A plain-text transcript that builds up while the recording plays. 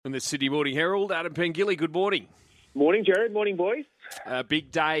From the Sydney Morning Herald, Adam Pengilly, good morning. Morning, Jared. Morning, boys. A big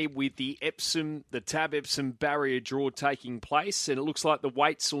day with the Tab Epsom barrier draw taking place, and it looks like the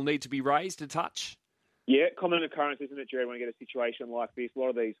weights will need to be raised a touch. Yeah, common occurrence, isn't it, Jared, when you get a situation like this? A lot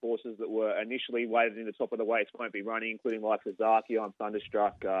of these horses that were initially weighted in the top of the weights won't be running, including like Zaki on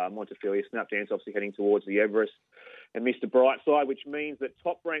Thunderstruck, Montefilia, Snapdance obviously heading towards the Everest, and Mr. Brightside, which means that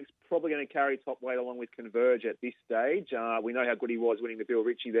Top Rank's probably going to carry top weight along with Converge at this stage. We know how good he was winning the Bill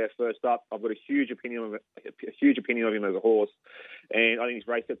Ritchie there first up. I've got a huge opinion of him as a horse, and I think his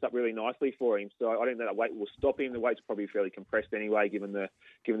race sets up really nicely for him. So I think that weight will stop him. The weight's probably fairly compressed anyway, given the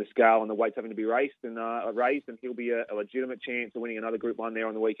scale and the weights having to be raised, and he'll be a legitimate chance of winning another Group 1 there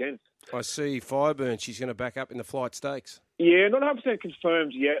on the weekend. I see Fireburn. She's going to back up in the Flight Stakes. Yeah, not 100%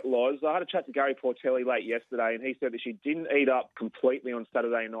 confirmed yet, Loz. I had a chat to Gary Portelli late yesterday, and he said that she didn't eat up completely on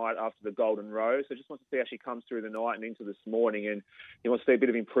Saturday night after the Golden Rose. So just wants to see how she comes through the night and into this morning, and he wants to see a bit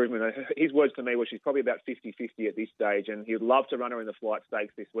of improvement. His words to me were she's probably about 50-50 at this stage, and he'd love to run her in the Flight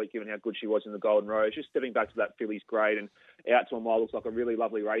Stakes this week, given how good she was in the Golden Rose. Just stepping back to that fillies grade and out to a mile looks like a really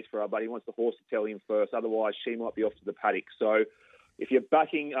lovely race for her, but he wants the horse to tell him first. Otherwise, she might be off to the paddock. So if you're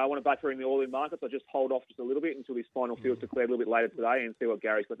want to back her in the all-in markets, I'll just hold off just a little bit until this final field's declared a little bit later today and see what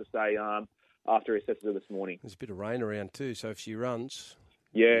Gary's got to say after he assesses her this morning. There's a bit of rain around too, so if she runs,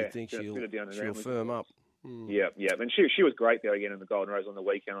 you think she'll firm up. Yeah. And she was great there again in the Golden Rose on the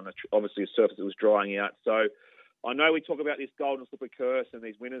weekend on obviously a surface that was drying out. So I know we talk about this Golden Slipper curse and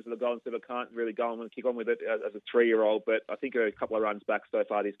these winners of the Golden Slipper can't really go on and kick on with it as a 3-year-old, but I think a couple of runs back so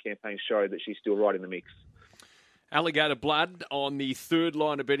far this campaign showed that she's still right in the mix. Alligator Blood on the third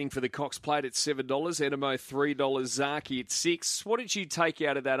line of betting for the Cox Plate at $7, Enemo $3, Zaki at $6. What did you take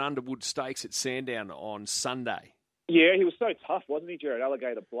out of that Underwood Stakes at Sandown on Sunday? Yeah, he was so tough, wasn't he, Jared?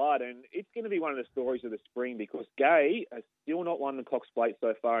 Alligator Blood, and it's going to be one of the stories of the spring because Gay has still not won the Cox Plate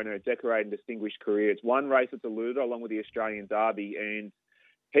so far in her decorated and distinguished career. It's one race that's eluded her along with the Australian Derby, and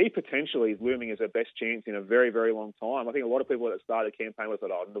he potentially is looming as her best chance in a very, very long time. I think a lot of people at the start of the campaign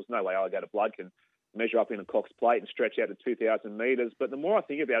thought, there's no way Alligator Blood can measure up in a Cox Plate and stretch out to 2,000 metres. But the more I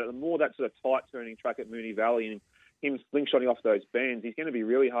think about it, the more that sort of tight turning track at Moonee Valley and him slingshotting off those bends, he's going to be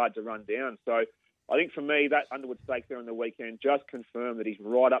really hard to run down. So I think for me, that Underwood Stakes there on the weekend just confirmed that he's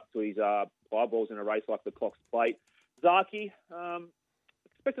right up to his eyeballs in a race like the Cox Plate. Zaki,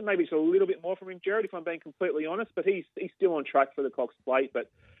 expected maybe just a little bit more from him, Jared, if I'm being completely honest, but he's still on track for the Cox Plate.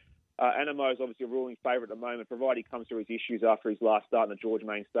 But Animo is obviously a ruling favourite at the moment, provided he comes through his issues after his last start in the George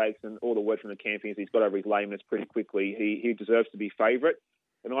Main Stakes, and all the word from the camp is he's got over his lameness pretty quickly. He deserves to be favourite.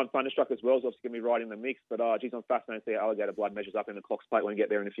 And I'm Thunderstruck as well is obviously going to be right in the mix, but I'm fascinated to see how Alligator Blood measures up in the Cox Plate when we get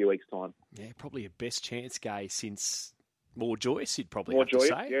there in a few weeks' time. Yeah, probably a best chance, Gay, since More Joyce, you'd probably More have Joyce,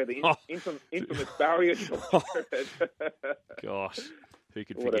 to say. Yeah, the infamous barrier. Gosh, who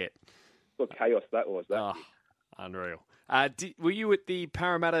could forget? What chaos that was. Unreal. Were you at the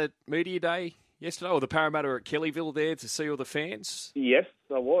Parramatta Media Day yesterday, or the Parramatta at Kellyville there to see all the fans? Yes,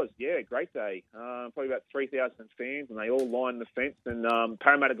 I was. Yeah, great day. Probably about 3,000 fans, and they all lined the fence. And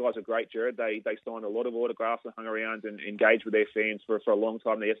Parramatta guys are great, Jared. They signed a lot of autographs and hung around and engaged with their fans for a long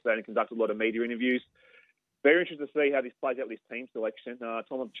time there yesterday and conducted a lot of media interviews. Very interested to see how this plays out with his team selection.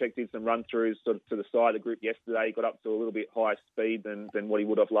 Tom Check did some run-throughs sort of to the side of the group yesterday. He got up to a little bit higher speed than what he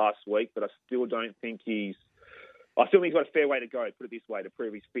would have last week, but I still think he's got a fair way to go, put it this way, to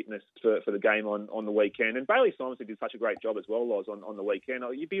prove his fitness for the game on the weekend. And Bailey Simonson did such a great job as well, Loz, on the weekend.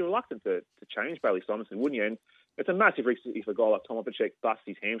 You'd be reluctant to change Bailey Simonson, wouldn't you? And it's a massive risk if a guy like Tom Opacek busts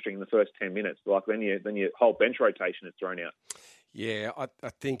his hamstring in the first 10 minutes. Like then your whole bench rotation is thrown out. Yeah, I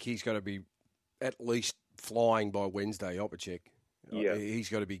think he's got to be at least flying by Wednesday, Opacek. Yeah. He's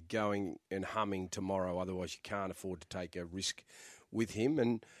got to be going and humming tomorrow, otherwise you can't afford to take a risk with him.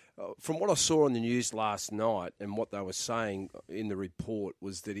 And from what I saw on the news last night and what they were saying in the report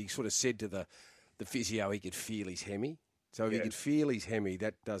was that he sort of said to the physio he could feel his hemi. So if he could feel his hemi,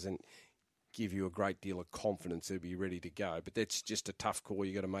 that doesn't give you a great deal of confidence he'll be ready to go. But that's just a tough call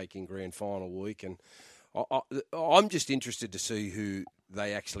you got to make in grand final week. And I'm just interested to see who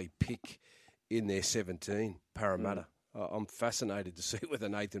they actually pick in their 17, Parramatta. I'm fascinated to see whether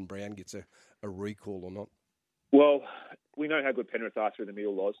Nathan Brown gets a recall or not. Well, we know how good Penrith are through the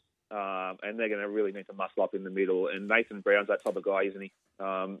middle, Loz, and they're going to really need to muscle up in the middle. And Nathan Brown's that type of guy, isn't he?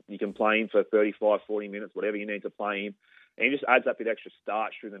 You can play him for 35, 40 minutes, whatever you need to play him. And he just adds that bit extra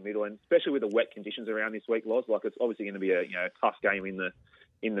starch through the middle, and especially with the wet conditions around this week, Loz. Like it's obviously going to be a tough game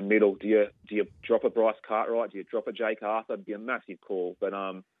in the middle. Do you drop a Bryce Cartwright? Do you drop a Jake Arthur? It'd be a massive call. But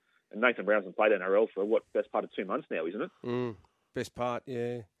and Nathan Brown hasn't played NRL for best part of 2 months now, isn't it? Best part,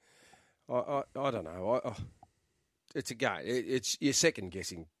 yeah. I don't know. It's a game. You're second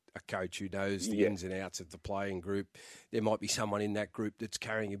guessing a coach who knows the ins and outs of the playing group. There might be someone in that group that's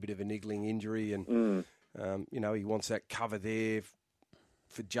carrying a bit of a niggling injury, and he wants that cover there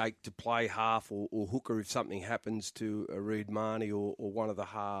for Jake to play half or hooker if something happens to Reid Marnie or one of the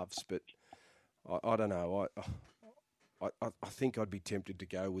halves. But I don't know. I think I'd be tempted to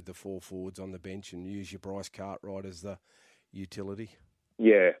go with the 4 forwards on the bench and use your Bryce Cartwright as the utility.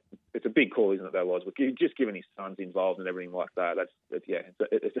 Yeah, it's a big call, isn't it, though, Loz? Just given his son's involved and everything like that,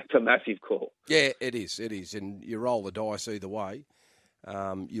 it's a massive call. Yeah, it is, and you roll the dice either way.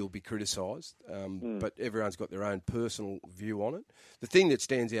 You'll be criticised, but everyone's got their own personal view on it. The thing that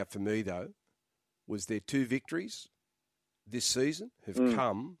stands out for me, though, was their 2 victories this season have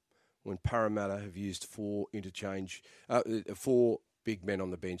come when Parramatta have used 4 big men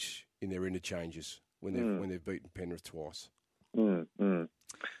on the bench in their interchanges when they've beaten Penrith twice. And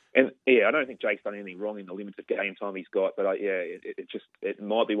I don't think Jake's done anything wrong in the limited game time he's got, but it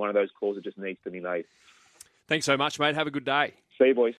might be one of those calls that just needs to be made. Thanks so much, mate. Have a good day. See you, boys.